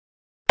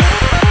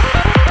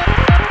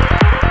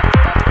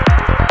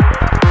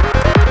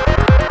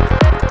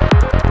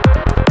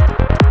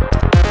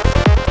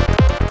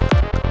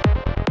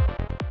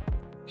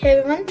Hey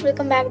everyone,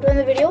 welcome back to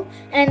another video,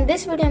 and in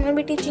this video I'm going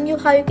to be teaching you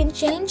how you can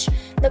change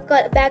the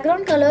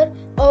background color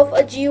of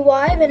a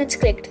GUI when it's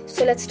clicked.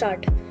 So let's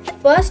start.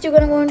 First you're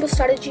going to go into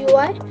start a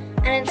GUI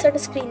and insert a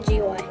screen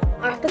GUI.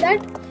 After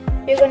that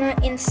you're going to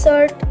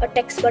insert a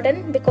text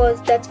button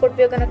because that's what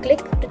we're going to click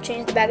to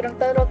change the background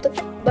color of the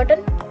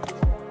button.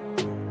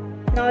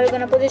 Now you're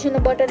going to position the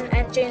button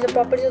and change the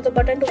properties of the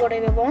button to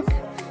whatever you want.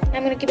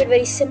 I'm going to keep it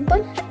very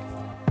simple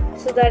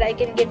so that I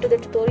can get to the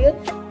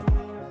tutorial.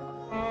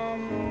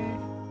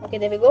 Okay,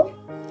 there we go.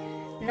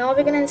 Now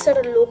we're gonna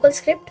insert a local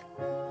script.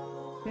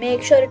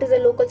 Make sure it is a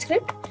local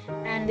script,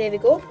 and there we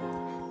go.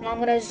 Now I'm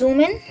gonna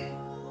zoom in,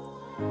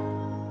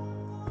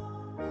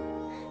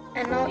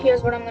 and now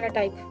here's what I'm gonna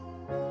type.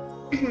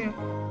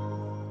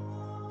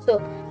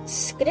 So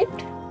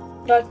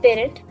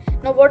script.parent.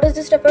 Now what does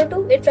this refer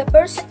to? It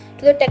refers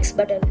to the text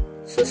button.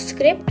 So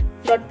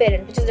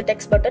script.parent, which is the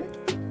text button,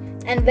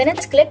 and when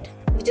it's clicked,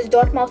 which is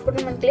dot mouse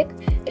button when click,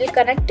 it will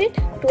connect it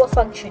to a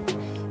function.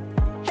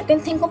 You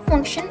can think of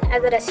function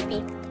as a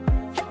recipe.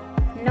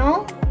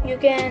 Now you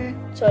can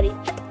click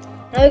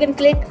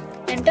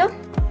enter,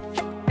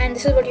 and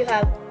this is what you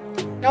have.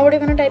 Now what you're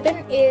going to type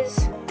in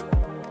is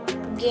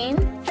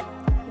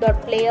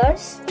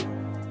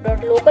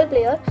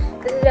game.players.localPlayer.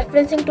 This is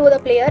referencing to the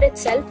player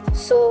itself,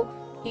 so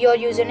your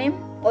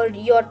username or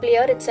your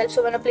player itself.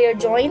 So when a player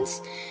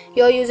joins,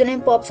 your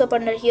username pops up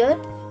under here,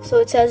 so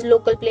it says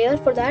local player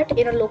for that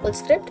in a local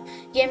script.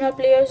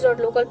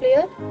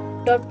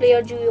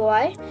 Game.players.localPlayer.player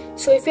GUI.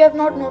 So if you have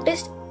not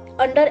noticed,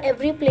 under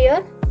every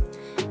player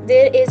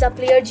there is a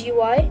player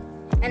GUI,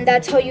 and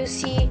that's how you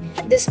see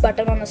this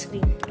button on the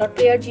screen.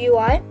 .player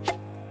GUI,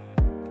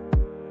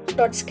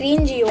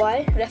 .screen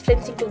GUI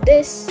referencing to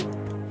this,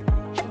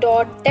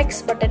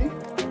 .text button,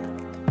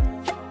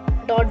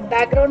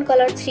 .background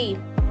color 3,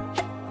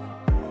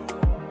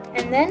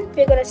 and then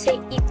we're gonna say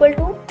equal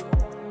to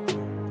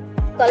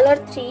color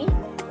 3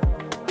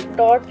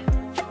 dot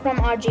from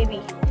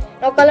RGB.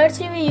 Now color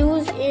 3 we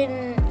use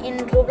in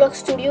Roblox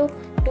Studio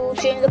to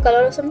change the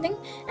color of something,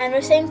 and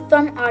we're saying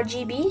from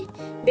RGB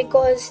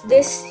because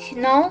this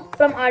now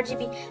from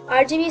RGB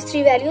is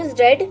 3 values: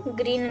 red,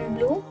 green and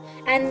blue,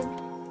 and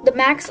the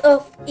max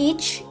of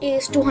each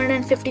is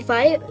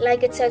 255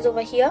 like it says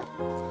over here,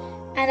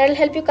 and that'll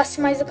help you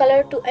customize the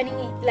color to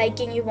any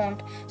liking you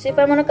want. So if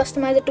I want to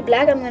customize it to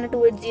black, I'm going to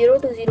do it 0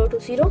 to 0 to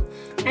 0,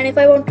 and if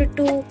I wanted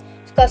to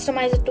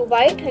customize it to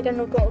white, I can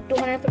do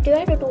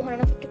 255 to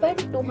 255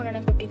 to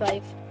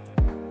 255.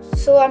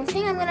 So I'm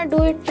thinking I'm gonna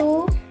do it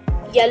to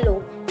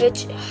yellow,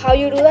 which how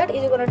you do that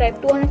is you're gonna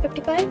type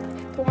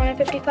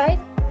 255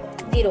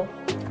 0.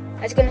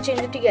 It's gonna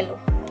change it to yellow.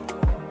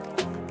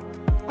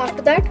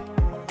 After that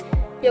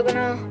you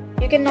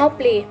can now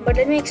play, but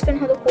let me explain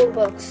how the code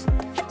works.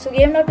 So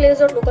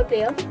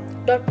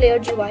game.players.localPlayer.player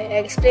GUI, I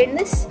explained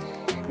this.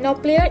 Now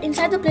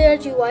inside the player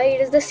GUI,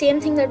 it is the same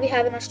thing that we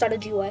have in our starter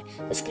GUI.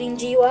 The screen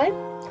GUI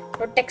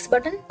or text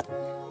button.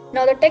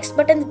 Now the text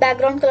button's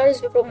background color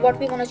is what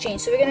we want to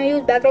change. So we're going to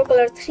use background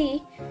color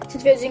 3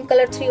 since we're using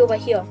color 3 over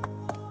here.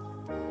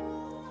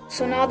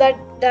 So now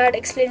that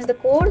explains the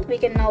code, we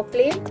can now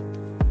play.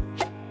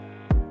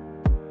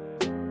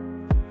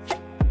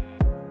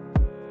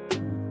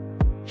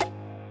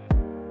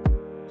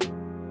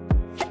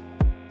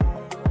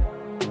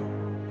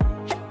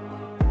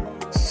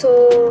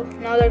 So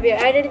now that we are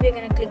added, we're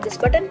going to click this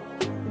button.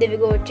 There we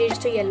go, it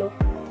changed to yellow.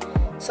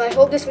 So I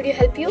hope this video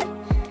helped you.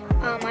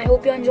 I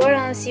hope you enjoyed, and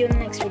I'll see you in the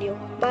next video.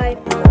 Bye.